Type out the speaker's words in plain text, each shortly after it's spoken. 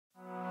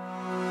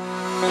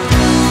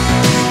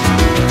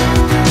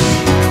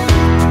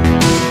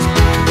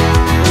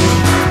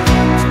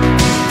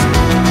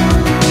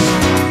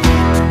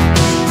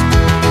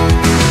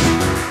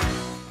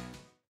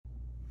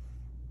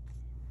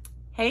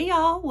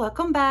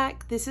welcome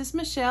back. This is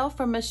Michelle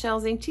from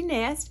Michelle's Empty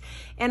Nest,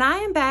 and I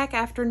am back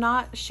after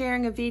not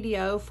sharing a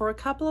video for a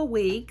couple of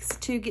weeks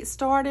to get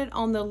started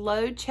on the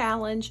LOAD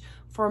challenge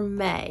for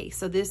May.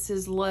 So this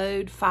is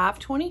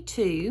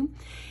LOAD522,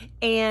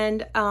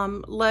 and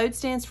LOAD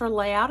stands for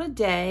Lay Out a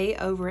Day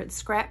over at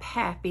Scrap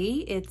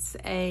Happy. It's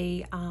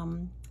a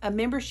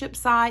membership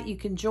site. You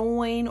can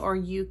join, or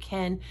you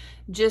can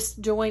just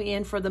join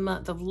in for the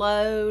month of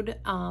LOAD,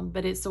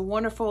 but it's a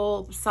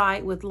wonderful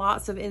site with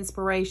lots of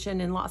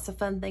inspiration and lots of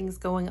fun things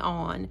going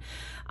on.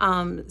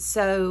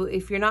 So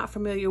if you're not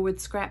familiar with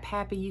Scrap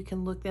Happy, you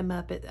can look them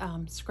up at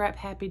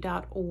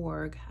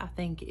scraphappy.org, I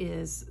think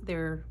is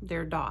their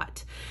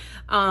dot.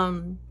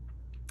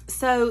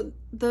 So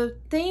the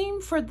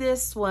theme for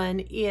this one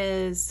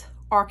is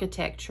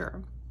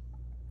architecture,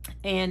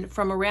 and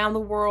from around the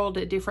world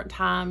at different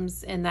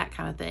times and that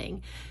kind of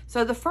thing.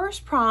 So the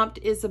first prompt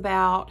is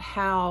about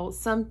how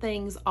some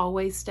things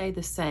always stay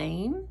the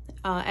same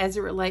as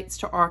it relates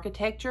to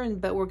architecture,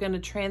 but we're going to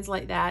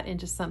translate that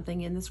into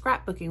something in the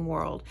scrapbooking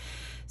world.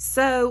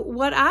 So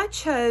what I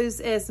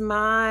chose as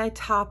my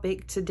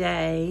topic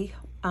today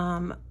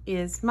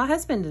is my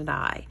husband and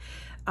I.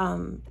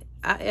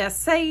 I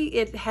say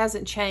it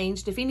hasn't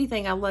changed. If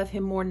anything, I love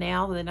him more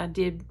now than I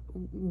did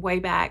way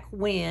back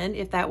when,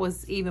 if that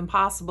was even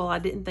possible. I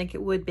didn't think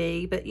it would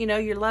be, but you know,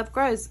 your love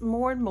grows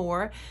more and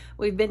more.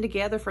 We've been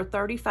together for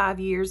 35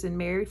 years and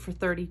married for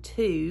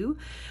 32.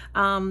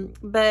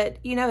 But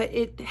you know,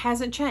 it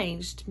hasn't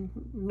changed.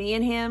 Me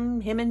and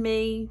him and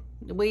me,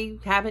 we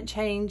haven't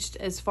changed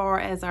as far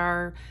as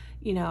our,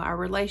 you know, our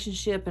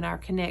relationship and our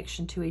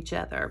connection to each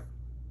other.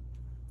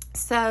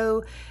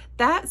 So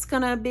that's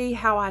going to be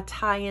how I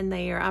tie in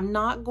there. I'm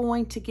not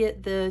going to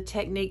get the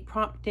technique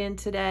prompt in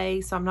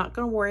today, so I'm not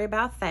going to worry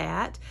about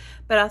that.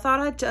 But I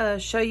thought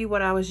I'd show you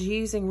what I was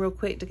using real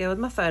quick to go with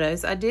my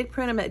photos. I did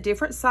print them at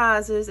different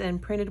sizes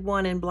and printed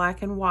one in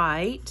black and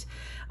white,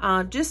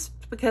 just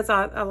because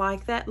I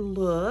like that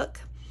look.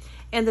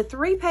 And the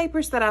three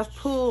papers that I've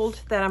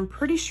pulled that I'm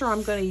pretty sure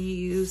I'm going to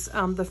use,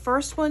 the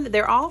first one,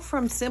 they're all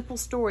from Simple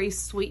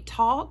Stories Sweet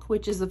Talk,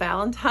 which is a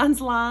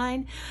Valentine's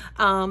line.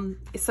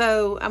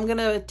 So I'm going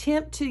to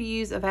attempt to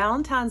use a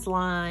Valentine's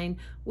line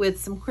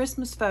with some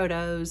Christmas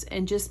photos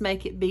and just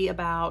make it be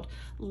about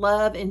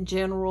love in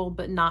general,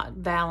 but not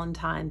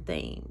Valentine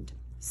themed.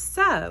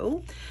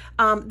 So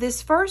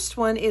this first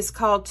one is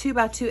called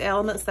 2x2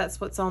 Elements.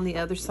 That's what's on the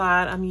other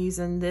side. I'm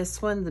using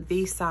this one, the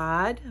B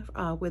side,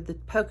 with the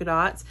polka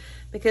dots,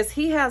 because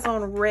he has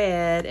on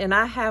red and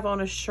I have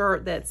on a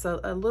shirt that's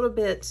a little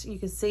bit, you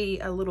can see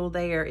a little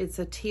there. It's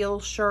a teal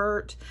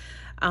shirt.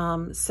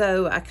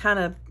 So I kind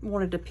of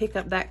wanted to pick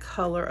up that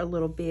color a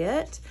little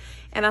bit.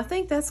 And I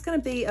think that's going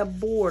to be a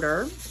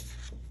border.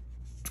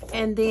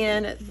 And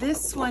then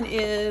this one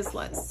is,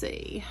 let's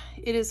see,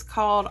 it is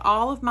called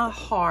All of My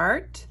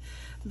Heart,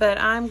 but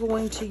I'm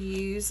going to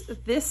use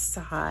this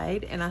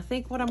side, and I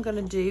think what I'm going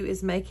to do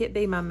is make it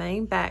be my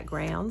main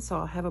background. So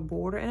I'll have a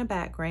border and a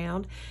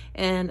background,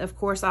 and of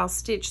course I'll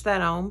stitch that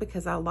on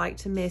because I like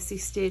to messy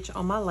stitch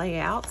on my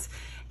layouts.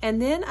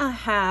 And then I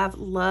have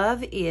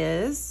Love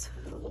Is.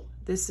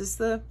 This is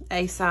the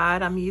A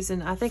side.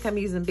 I think I'm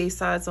using B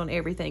sides on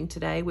everything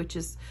today, which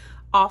is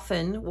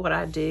often what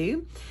I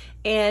do.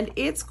 And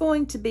it's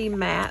going to be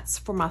mattes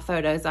for my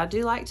photos. I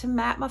do like to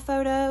matte my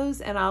photos,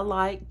 and I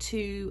like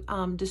to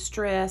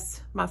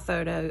distress my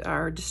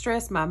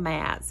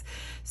mattes.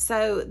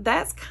 So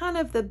that's kind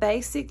of the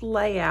basic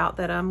layout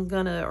that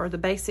or the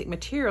basic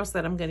materials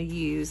that I'm gonna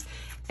use.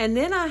 And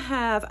then I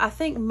have, I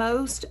think,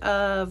 most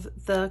of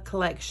the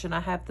collection.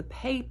 I have the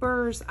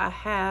papers, I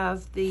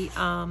have the,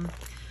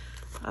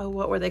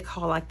 what were they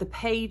called? Like the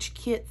page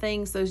kit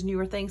things, those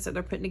newer things that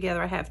they're putting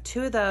together. I have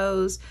 2 of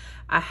those.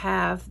 I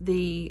have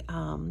the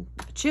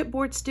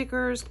chipboard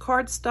stickers,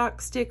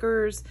 cardstock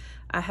stickers.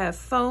 I have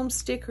foam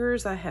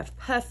stickers. I have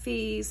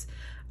puffies.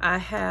 I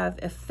have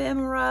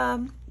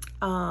ephemera.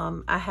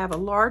 I have a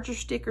larger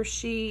sticker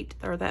sheet,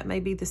 or that may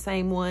be the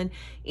same one.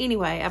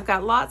 Anyway, I've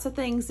got lots of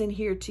things in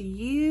here to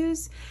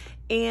use,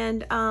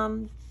 and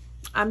I'm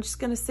just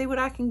going to see what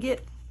I can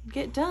get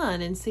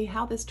done and see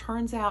how this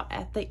turns out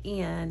at the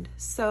end.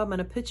 So I'm going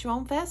to put you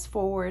on fast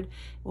forward.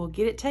 We'll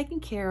get it taken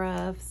care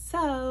of.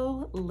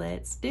 So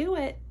let's do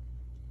it.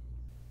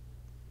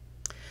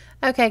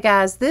 Okay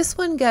guys, this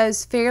one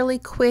goes fairly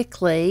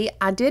quickly.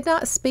 I did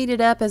not speed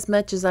it up as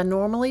much as I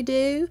normally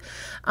do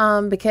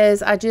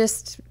because I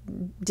just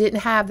didn't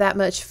have that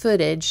much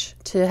footage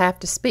to have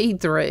to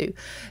speed through.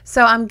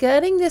 So I'm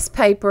gutting this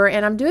paper,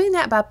 and I'm doing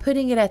that by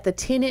putting it at the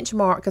 10-inch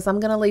mark because I'm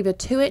going to leave a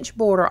 2-inch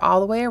border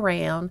all the way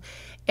around.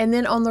 And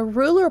then on the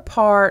ruler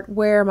part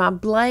where my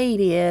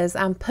blade is,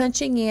 I'm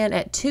punching in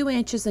at 2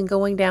 inches and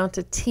going down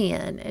to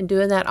 10 and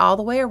doing that all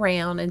the way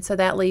around. And so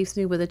that leaves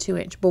me with a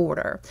 2-inch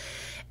border.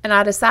 And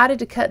I decided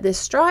to cut this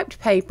striped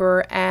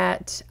paper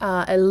at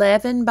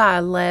 11 by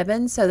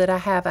 11 so that I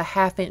have a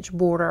 1/2 inch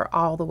border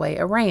all the way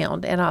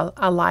around. And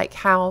I like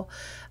how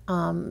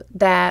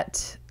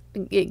that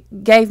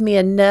it gave me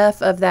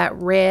enough of that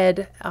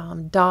red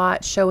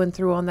dot showing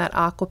through on that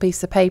aqua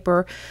piece of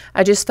paper.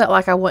 I just felt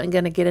like I wasn't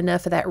going to get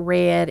enough of that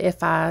red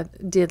if I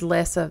did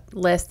less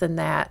than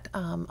that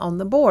on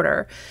the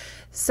border.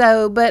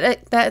 So,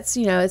 but that's,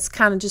 you know, it's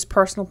kind of just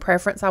personal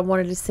preference. I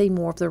wanted to see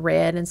more of the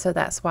red, and so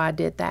that's why I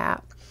did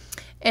that.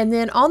 And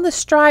then on the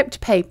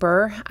striped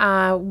paper,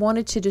 I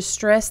wanted to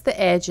distress the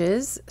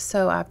edges,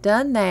 so I've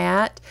done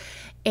that.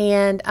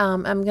 And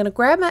I'm going to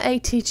grab my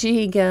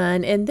ATG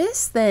gun, and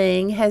this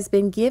thing has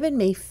been giving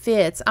me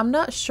fits. I'm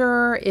not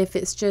sure if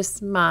it's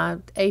just my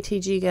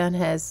ATG gun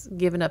has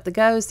given up the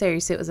ghost. There, you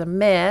see it was a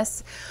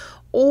mess,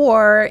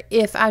 or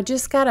if I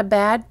just got a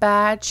bad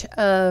batch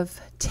of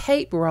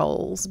tape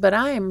rolls, but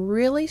I am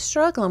really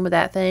struggling with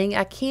that thing.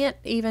 I can't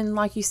even,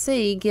 like you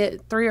see,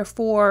 get 3 or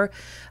 4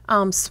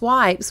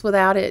 swipes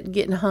without it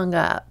getting hung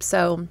up.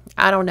 So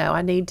I don't know.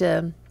 I need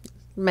to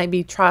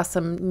maybe try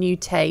some new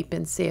tape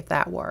and see if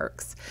that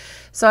works.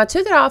 So I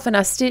took it off and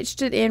I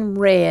stitched it in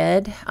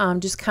red,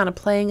 just kind of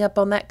playing up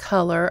on that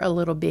color a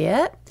little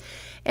bit.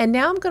 And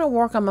now I'm going to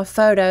work on my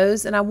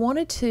photos, and I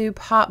wanted to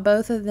pop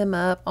both of them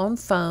up on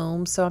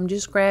foam. So I'm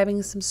just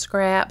grabbing some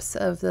scraps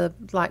of the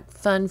like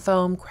fun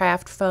foam,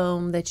 craft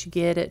foam that you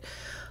get at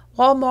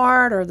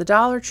Walmart or the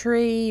Dollar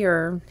Tree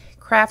or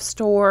craft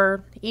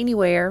store,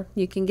 anywhere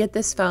you can get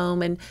this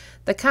foam. And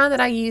the kind that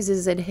I use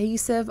is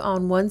adhesive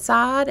on one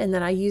side, and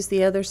then I use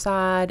the other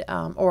side,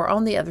 or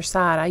on the other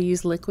side I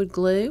use liquid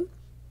glue.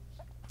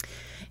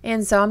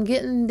 And so I'm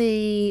getting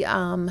the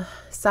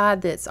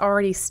side that's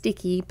already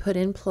sticky put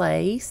in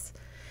place,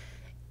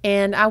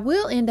 and I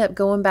will end up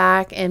going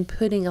back and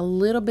putting a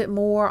little bit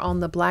more on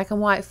the black and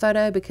white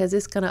photo because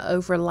it's going to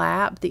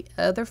overlap the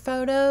other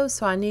photo,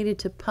 so I needed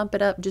to pump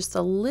it up just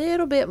a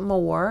little bit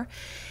more.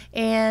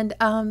 And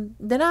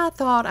then I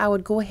thought I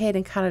would go ahead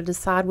and kind of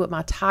decide what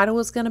my title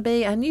was going to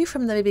be. I knew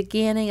from the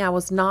beginning I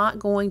was not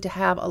going to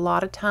have a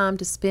lot of time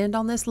to spend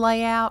on this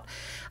layout.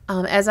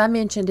 As I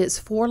mentioned, it's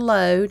for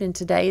load, and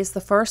today is the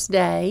first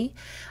day.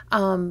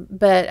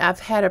 But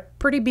I've had a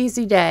pretty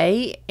busy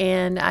day,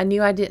 and I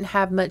knew I didn't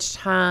have much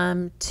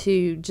time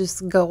to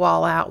just go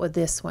all out with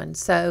this one.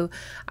 So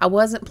I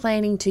wasn't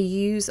planning to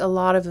use a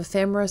lot of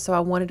ephemera, so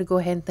I wanted to go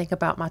ahead and think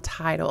about my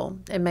title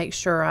and make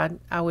sure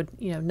I would,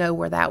 you know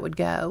where that would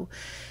go.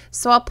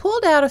 So I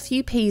pulled out a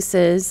few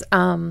pieces.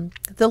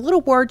 The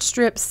little word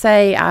strips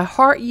say, "I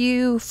heart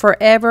you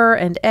forever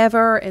and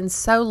ever and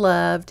so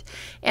loved."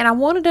 And I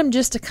wanted them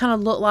just to kind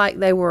of look like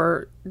they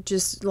were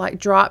just like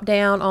drop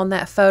down on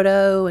that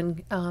photo.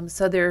 And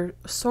so they're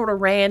sort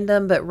of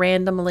random, but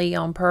randomly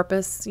on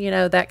purpose,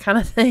 that kind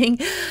of thing.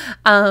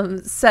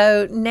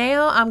 So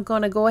now I'm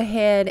going to go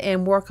ahead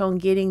and work on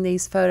getting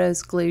these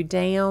photos glued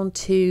down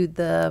to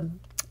the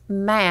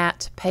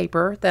matte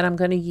paper that I'm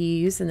going to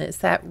use, and it's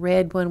that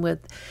red one with,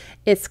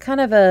 it's kind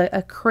of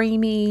a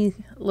creamy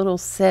little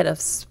set of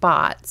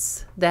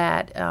spots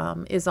that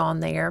is on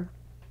there.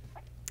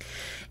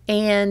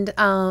 And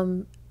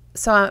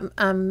so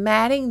I'm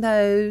matting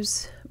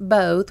those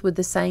both with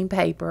the same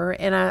paper,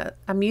 and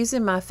I'm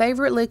using my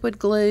favorite liquid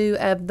glue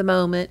of the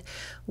moment,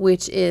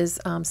 which is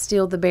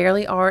still the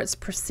Barely Arts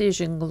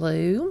Precision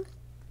Glue.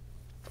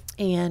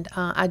 And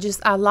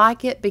I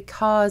like it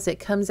because it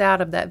comes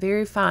out of that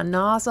very fine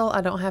nozzle. I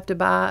don't have to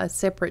buy a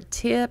separate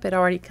tip. It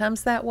already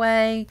comes that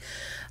way.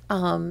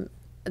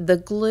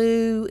 The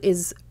glue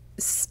is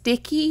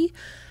sticky,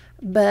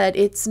 but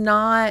it's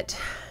not,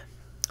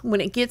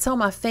 when it gets on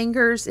my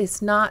fingers,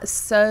 it's not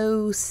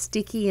so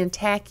sticky and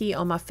tacky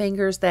on my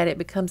fingers that it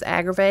becomes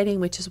aggravating,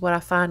 which is what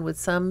I find with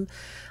some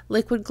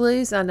liquid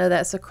glues. I know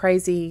that's a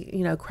crazy,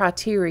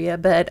 criteria,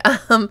 but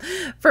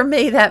for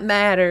me that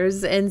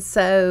matters. And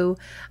so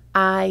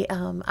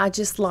I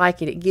just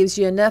like it. It gives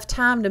you enough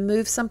time to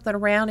move something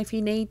around if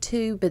you need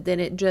to, but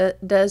then it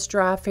does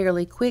dry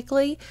fairly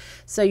quickly,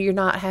 so you're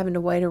not having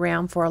to wait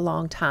around for a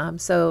long time.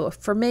 So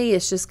for me,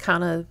 it's just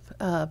kind of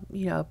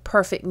a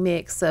perfect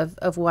mix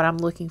of what I'm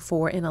looking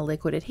for in a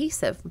liquid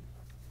adhesive.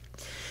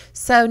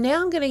 So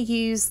now I'm going to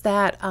use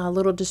that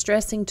little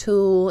distressing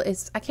tool.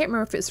 I can't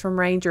remember if it's from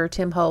Ranger or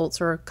Tim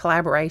Holtz or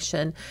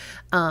collaboration,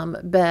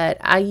 but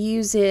I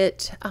use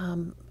it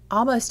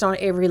almost on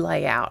every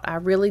layout. I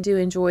really do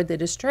enjoy the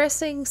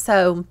distressing.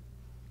 So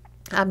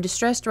I've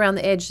distressed around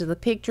the edges of the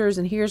pictures,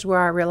 and here's where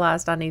I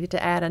realized I needed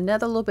to add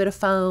another little bit of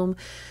foam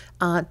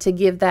to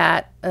give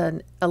that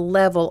a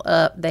level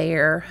up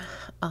there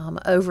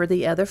over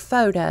the other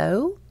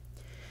photo.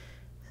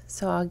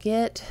 So I'll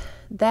get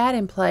that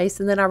in place,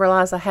 and then I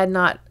realized I had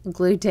not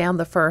glued down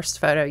the first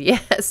photo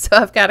yet, so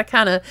I've got to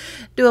kind of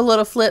do a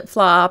little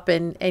flip-flop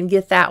and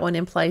get that one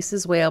in place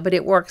as well, but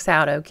it works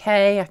out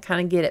okay. I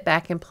kind of get it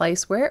back in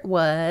place where it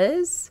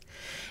was,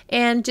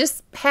 and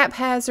just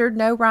haphazard,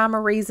 no rhyme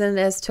or reason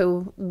as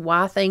to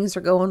why things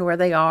are going where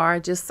they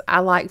are. Just, I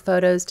like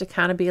photos to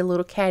kind of be a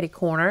little catty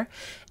corner,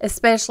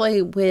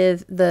 especially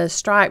with the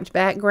striped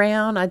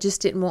background. I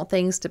just didn't want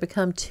things to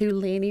become too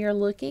linear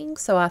looking,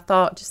 so I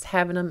thought just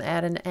having them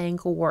at an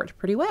angle worked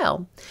pretty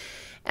well.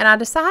 And I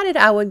decided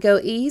I would go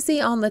easy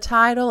on the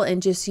title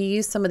and just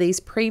use some of these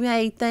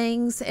pre-made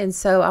things. And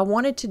so I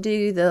wanted to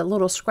do the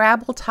little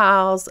Scrabble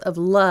tiles of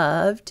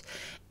loved.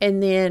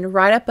 And then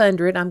right up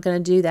under it, I'm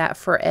going to do that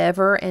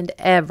forever and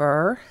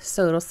ever.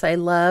 So it'll say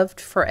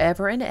loved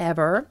forever and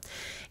ever.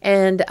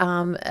 And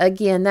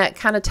again, that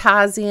kind of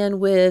ties in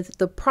with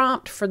the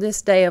prompt for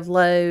this day of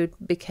load,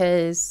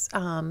 because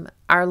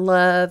our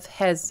love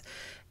has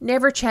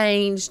never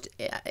changed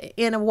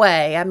in a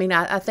way. I mean,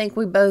 I think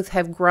we both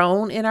have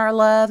grown in our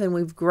love, and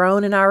we've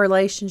grown in our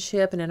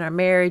relationship and in our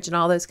marriage and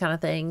all those kind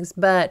of things.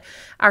 But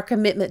our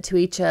commitment to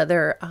each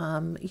other,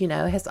 you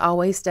know, has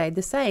always stayed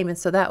the same. And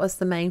so that was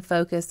the main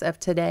focus of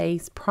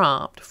today's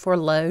prompt for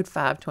Load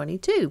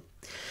 522.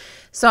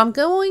 So I'm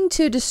going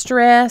to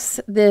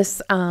distress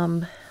this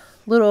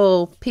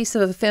little piece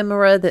of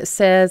ephemera that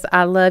says,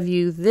 I love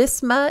you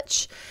this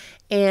much,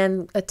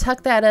 and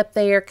tuck that up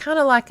there kind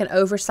of like an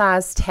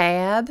oversized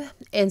tab.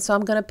 And so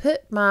I'm going to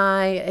put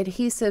my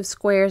adhesive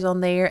squares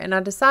on there, and I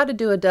decided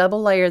to do a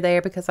double layer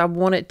there because I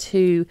want it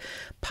to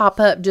pop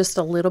up just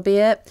a little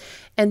bit.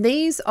 And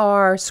these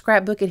are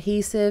scrapbook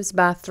adhesives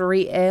by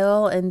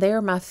 3L, and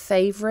they're my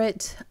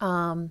favorite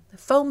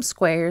foam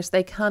squares.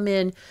 They come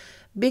in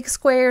big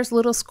squares,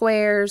 little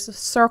squares,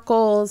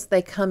 circles.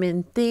 They come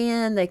in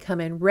thin, they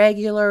come in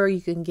regular.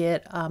 You can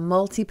get a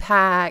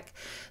multi-pack.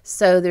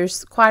 So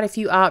there's quite a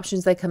few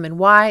options. They come in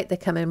white, they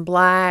come in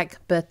black,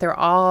 but they're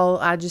all,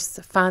 I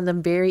just find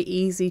them very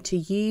easy to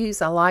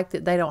use. I like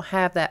that they don't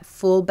have that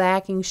full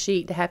backing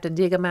sheet to have to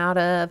dig them out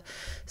of.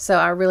 So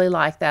I really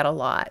like that a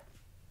lot.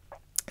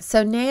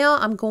 So now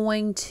I'm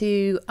going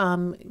to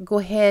go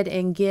ahead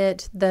and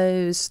get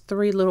those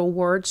 3 little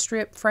word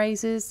strip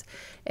phrases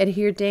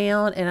adhered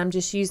down, and I'm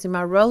just using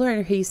my roller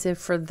adhesive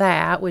for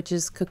that, which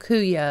is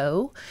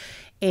Kikuyo,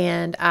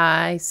 and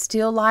I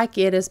still like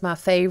it as my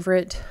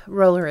favorite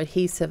roller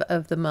adhesive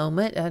of the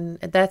moment, and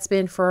that's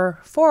been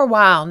for a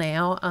while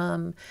now.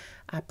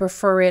 I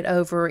prefer it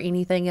over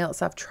anything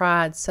else I've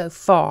tried so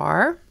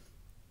far.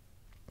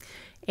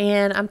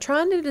 And I'm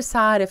trying to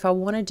decide if I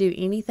want to do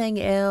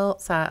anything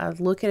else. I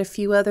look at a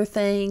few other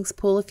things,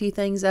 pull a few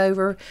things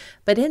over,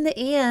 but in the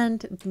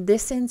end,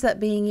 this ends up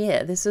being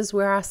it. This is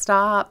where I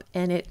stop,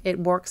 and it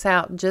works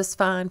out just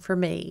fine for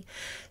me.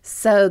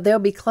 So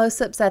there'll be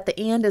close-ups at the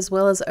end as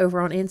well as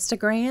over on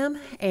Instagram,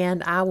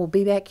 and I will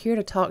be back here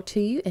to talk to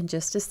you in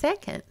just a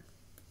second.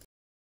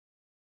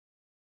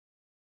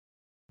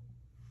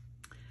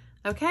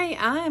 Okay,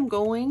 I am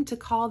going to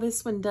call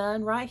this one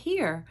done right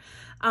here.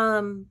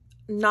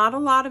 Not a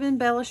lot of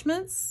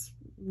embellishments,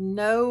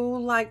 no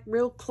like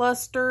real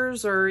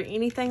clusters or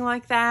anything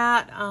like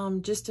that.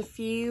 Just a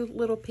few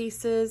little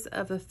pieces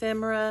of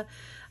ephemera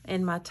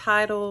and my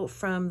title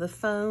from the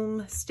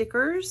foam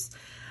stickers.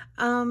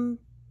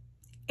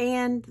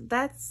 And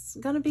that's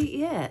going to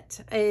be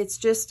it. It's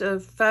just a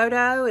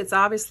photo. It's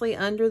obviously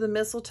under the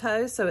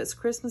mistletoe, so it's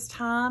Christmas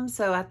time.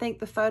 So I think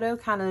the photo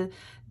kind of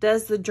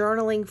does the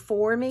journaling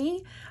for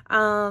me.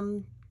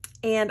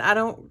 And I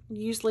don't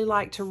usually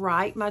like to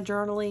write my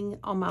journaling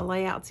on my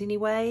layouts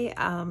anyway.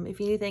 If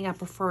anything, I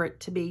prefer it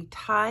to be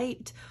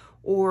tight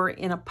or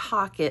in a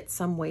pocket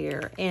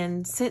somewhere.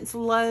 And since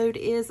load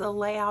is a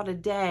layout a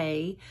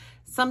day,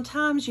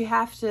 sometimes you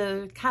have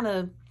to kind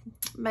of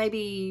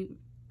maybe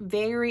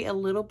vary a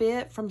little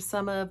bit from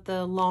some of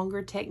the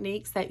longer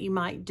techniques that you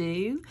might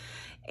do.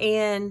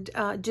 And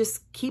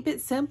just keep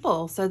it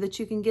simple so that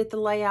you can get the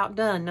layout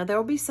done. Now, there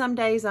will be some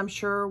days, I'm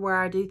sure, where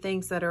I do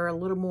things that are a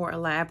little more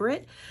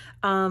elaborate,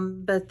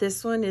 but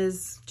this one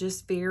is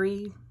just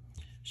very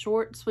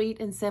short, sweet,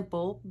 and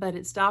simple, but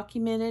it's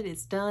documented,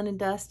 it's done and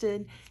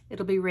dusted.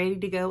 It'll be ready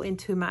to go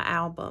into my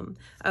album.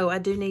 Oh, I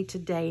do need to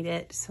date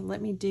it, so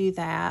let me do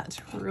that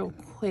real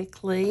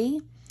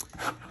quickly.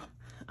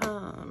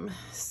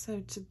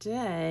 So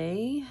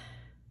today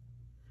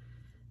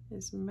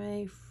is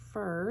May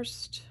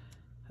 1st.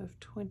 Of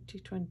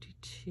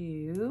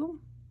 2022.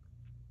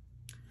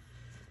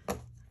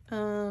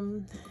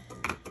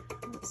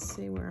 Let's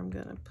see where I'm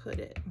gonna put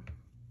it.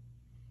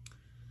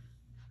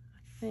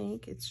 I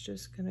think it's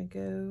just gonna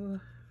go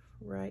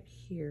right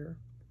here,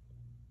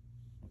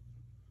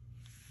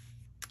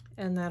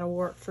 and that'll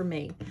work for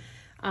me.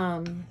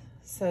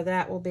 So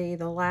that will be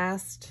the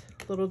last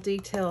little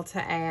detail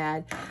to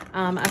add.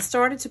 I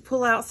started to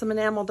pull out some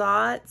enamel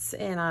dots,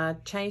 and I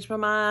changed my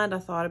mind. I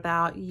thought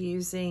about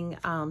using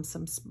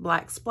some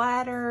black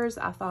splatters.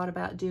 I thought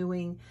about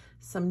doing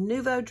some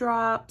Nuvo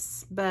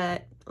drops,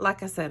 but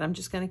like I said, I'm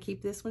just going to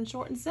keep this one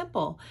short and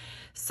simple.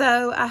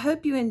 So I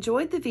hope you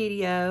enjoyed the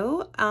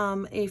video.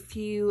 If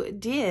you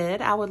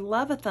did, I would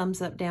love a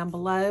thumbs up down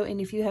below.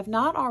 And if you have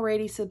not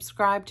already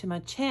subscribed to my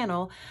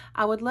channel,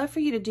 I would love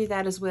for you to do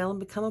that as well and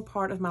become a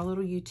part of my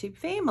little YouTube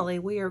family.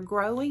 We are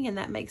growing, and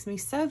that makes me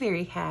so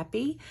very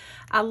happy.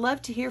 I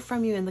love to hear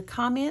from you in the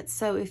comments.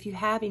 So if you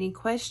have any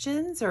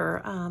questions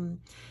or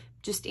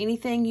just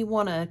anything you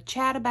want to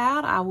chat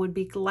about, I would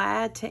be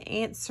glad to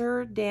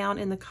answer down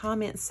in the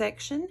comment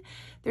section.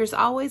 There's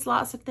always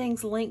lots of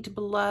things linked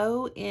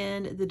below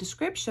in the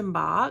description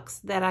box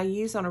that I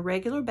use on a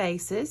regular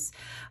basis.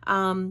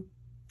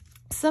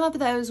 Some of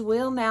those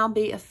will now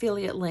be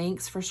affiliate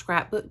links for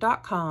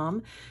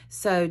scrapbook.com,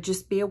 so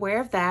just be aware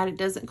of that. It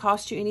doesn't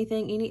cost you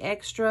anything, any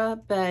extra,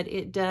 but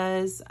it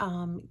does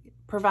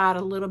provide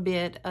a little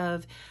bit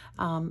of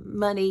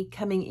money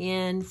coming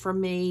in for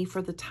me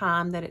for the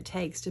time that it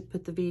takes to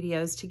put the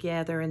videos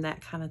together and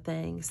that kind of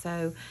thing.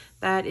 So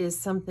that is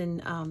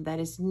something that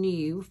is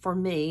new for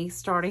me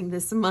starting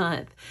this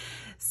month.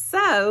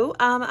 So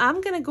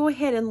I'm going to go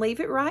ahead and leave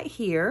it right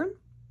here.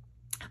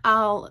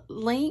 I'll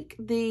link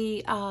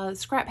the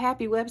Scrap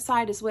Happy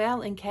website as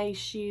well in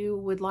case you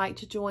would like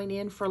to join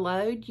in for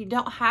LOAD. You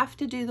don't have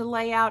to do the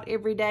layout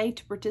every day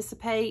to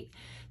participate.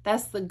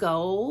 That's the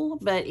goal,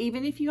 but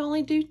even if you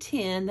only do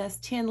 10, that's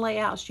 10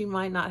 layouts you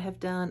might not have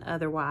done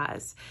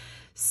otherwise.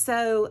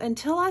 So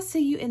until I see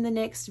you in the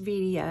next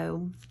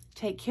video,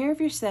 take care of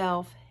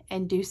yourself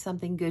and do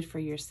something good for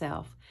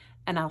yourself.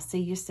 And I'll see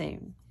you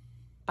soon.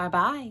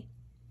 Bye-bye.